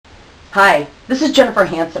Hi, this is Jennifer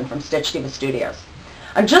Hansen from Stitchdiva Studios.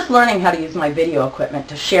 I'm just learning how to use my video equipment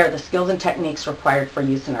to share the skills and techniques required for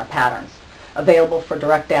use in our patterns. Available for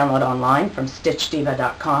direct download online from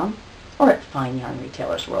Stitchdiva.com or at fine yarn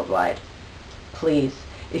retailers worldwide. Please,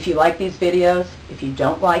 if you like these videos, if you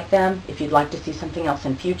don't like them, if you'd like to see something else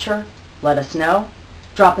in future, let us know.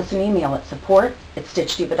 Drop us an email at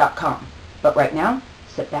support@stitchdiva.com. But right now,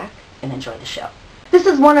 sit back and enjoy the show. This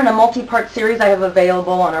is one in a multi-part series I have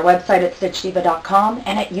available on our website at Stitchdiva.com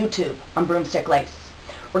and at YouTube on Broomstick lace.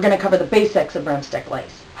 We're going to cover the basics of broomstick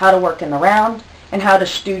lace, how to work in the round, and how to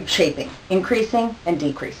do shaping, increasing and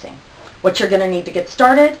decreasing. What you're going to need to get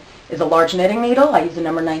started is a large knitting needle, I use a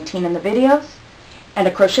number 19 in the videos, and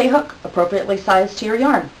a crochet hook appropriately sized to your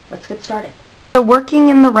yarn. Let's get started. So working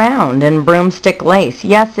in the round in broomstick lace,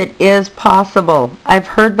 yes, it is possible. I've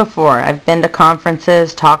heard before, I've been to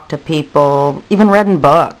conferences, talked to people, even read in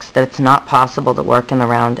books that it's not possible to work in the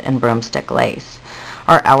round in broomstick lace.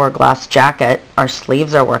 Our hourglass jacket, our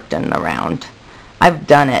sleeves are worked in the round. I've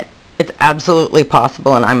done it. It's absolutely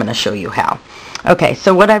possible, and I'm going to show you how. Okay,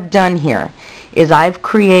 so what I've done here is I've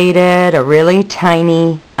created a really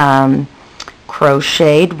tiny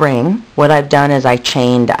crocheted ring. What I've done is I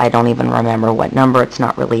chained, I don't even remember what number, it's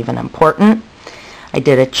not really even important. I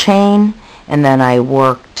did a chain and then I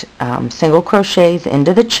worked single crochets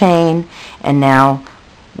into the chain, and now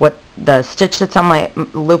what the stitch that's on my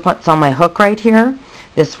loop that's on my hook right here,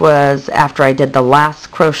 this was after I did the last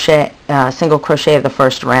crochet single crochet of the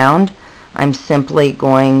first round. I'm simply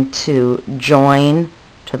going to join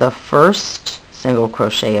to the first single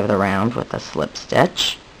crochet of the round with a slip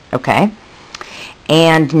stitch. Okay.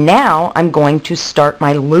 And now I'm going to start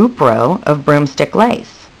my loop row of broomstick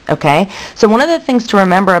lace. Okay, so one of the things to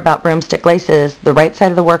remember about broomstick lace is the right side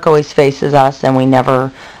of the work always faces us, and we never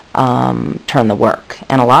turn the work.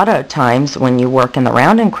 And a lot of times when you work in the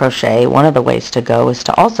round in crochet, one of the ways to go is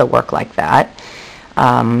to also work like that,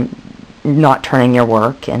 not turning your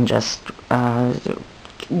work and just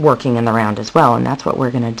working in the round as well. And that's what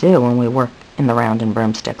we're going to do when we work in the round in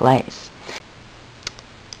broomstick lace.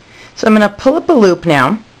 So I'm going to pull up a loop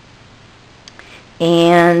now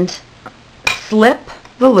and slip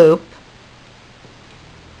the loop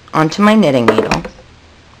onto my knitting needle.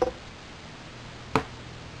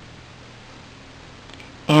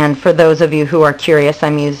 And for those of you who are curious,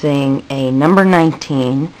 I'm using a number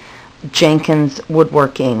 19 Jenkins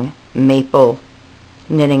Woodworking Maple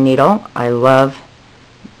knitting needle. I love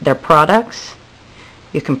their products.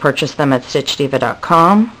 You can purchase them at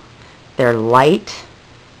Stitchdiva.com. They're light.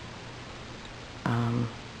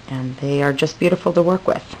 And they are just beautiful to work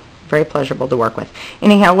with. Very pleasurable to work with.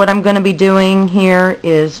 Anyhow, what I'm going to be doing here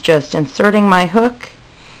is just inserting my hook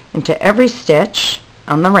into every stitch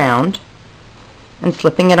on the round and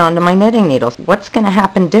slipping it onto my knitting needle. What's going to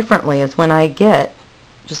happen differently is when I get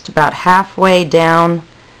just about halfway down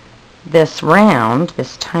this round,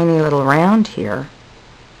 this tiny little round here,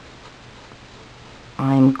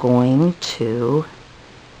 I'm going to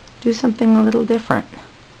do something a little different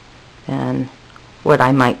than what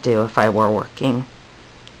I might do if I were working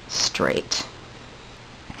straight.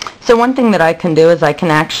 So one thing that I can do is I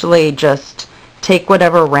can actually just take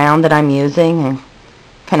whatever round that I'm using and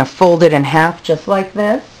kind of fold it in half just like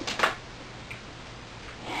this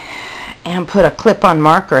and put a clip-on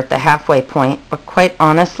marker at the halfway point. But quite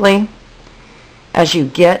honestly, as you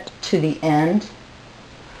get to the end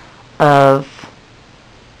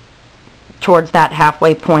towards that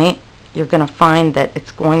halfway point, you're going to find that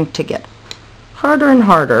it's going to get harder and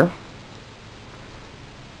harder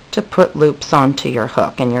to put loops onto your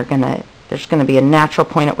hook, and there's going to be a natural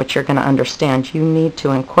point at which you're going to understand you need to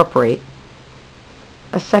incorporate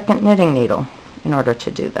a second knitting needle in order to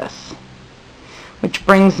do this. Which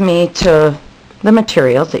brings me to the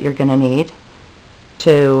materials that you're going to need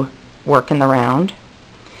to work in the round.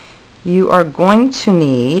 You are going to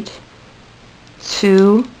need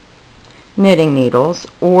 2 knitting needles,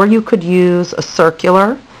 or you could use a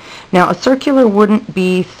circular. Now, a circular wouldn't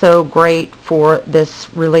be so great for this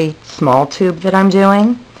really small tube that I'm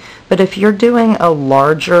doing, but if you're doing a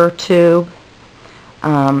larger tube,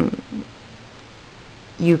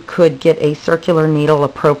 you could get a circular needle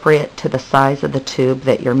appropriate to the size of the tube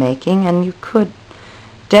that you're making, and you could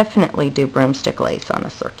definitely do broomstick lace on a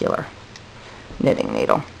circular knitting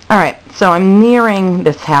needle. Alright, so I'm nearing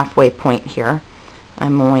this halfway point here.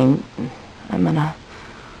 I'm going to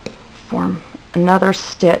form another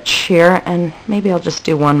stitch here, and maybe I'll just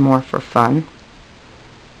do one more for fun,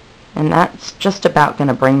 and that's just about going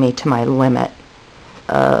to bring me to my limit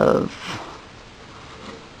of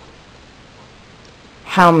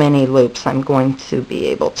how many loops I'm going to be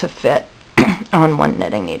able to fit on one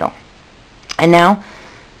knitting needle. And now,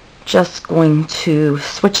 just going to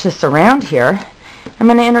switch this around here. I'm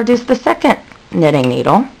going to introduce the second knitting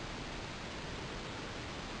needle. I'm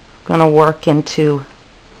going to work into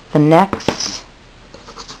the next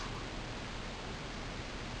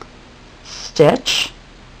stitch.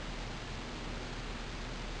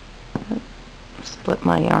 Split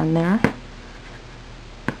my yarn there.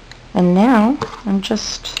 And now I'm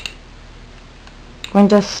just going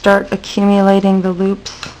to start accumulating the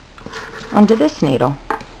loops onto this needle.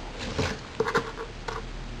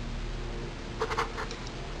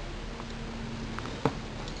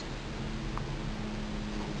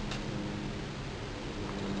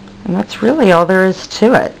 And that's really all there is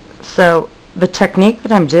to it. So the technique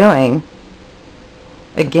that I'm doing,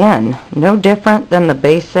 again, no different than the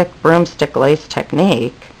basic broomstick lace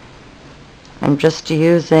technique. I'm just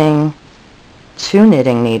using 2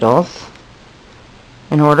 knitting needles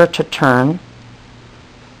in order to turn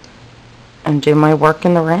and do my work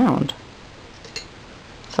in the round.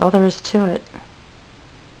 That's all there is to it.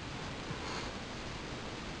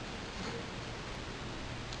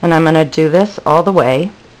 And I'm going to do this all the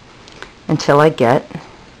way until I get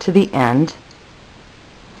to the end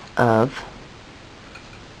of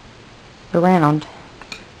the round.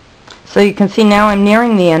 So you can see now I'm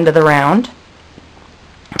nearing the end of the round.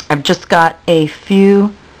 I've just got a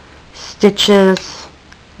few stitches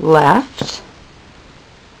left.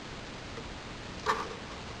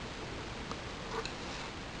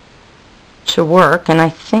 To work, and I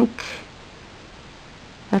think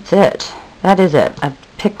that's it. That is it. I've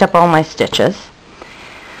picked up all my stitches.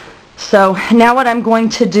 So now what I'm going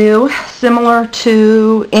to do, similar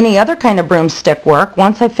to any other kind of broomstick work,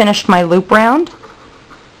 once I've finished my loop round,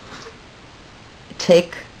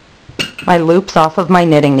 take my loops off of my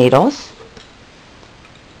knitting needles.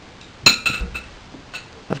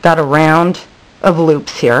 I've got a round of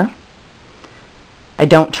loops here. I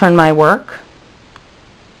don't turn my work.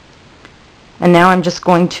 And now I'm just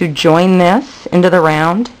going to join this into the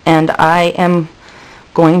round, and I am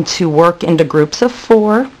going to work into groups of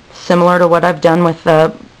 4, similar to what I've done with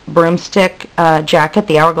the broomstick jacket,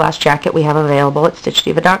 the hourglass jacket we have available at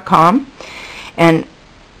Stitchdiva.com. And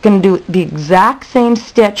going to do the exact same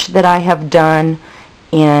stitch that I have done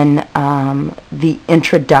in the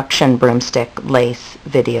introduction broomstick lace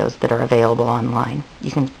videos that are available online.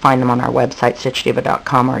 You can find them on our website,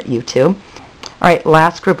 Stitchdiva.com, or at YouTube. Alright,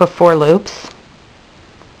 last group of 4 loops.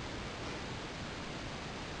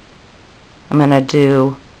 I'm going to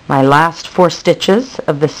do my last 4 stitches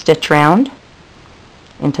of the stitch round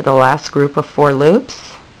into the last group of 4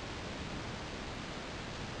 loops.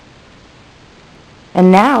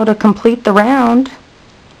 And now to complete the round,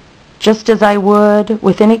 just as I would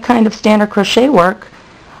with any kind of standard crochet work,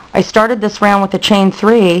 I started this round with a chain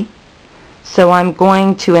 3, so I'm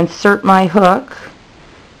going to insert my hook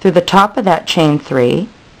through the top of that chain 3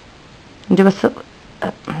 and do a slip,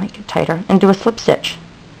 make it tighter, and do a slip stitch.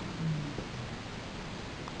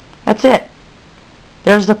 That's it.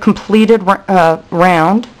 There's a completed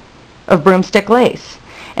round of broomstick lace.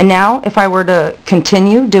 And now if I were to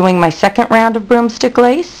continue doing my second round of broomstick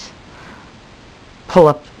lace, pull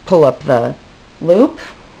up the loop,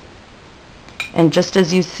 and just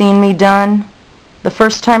as you've seen me done the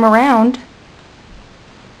first time around,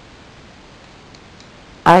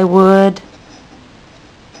 I would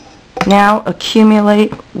now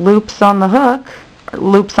accumulate loops on the hook, or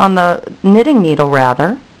loops on the knitting needle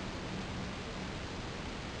rather,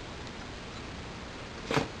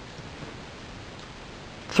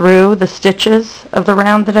 through the stitches of the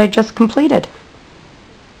round that I just completed.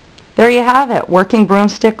 There you have it, working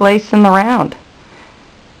broomstick lace in the round.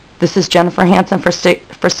 This is Jennifer Hansen for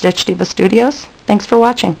Stitchdiva Studios. Thanks for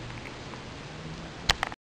watching.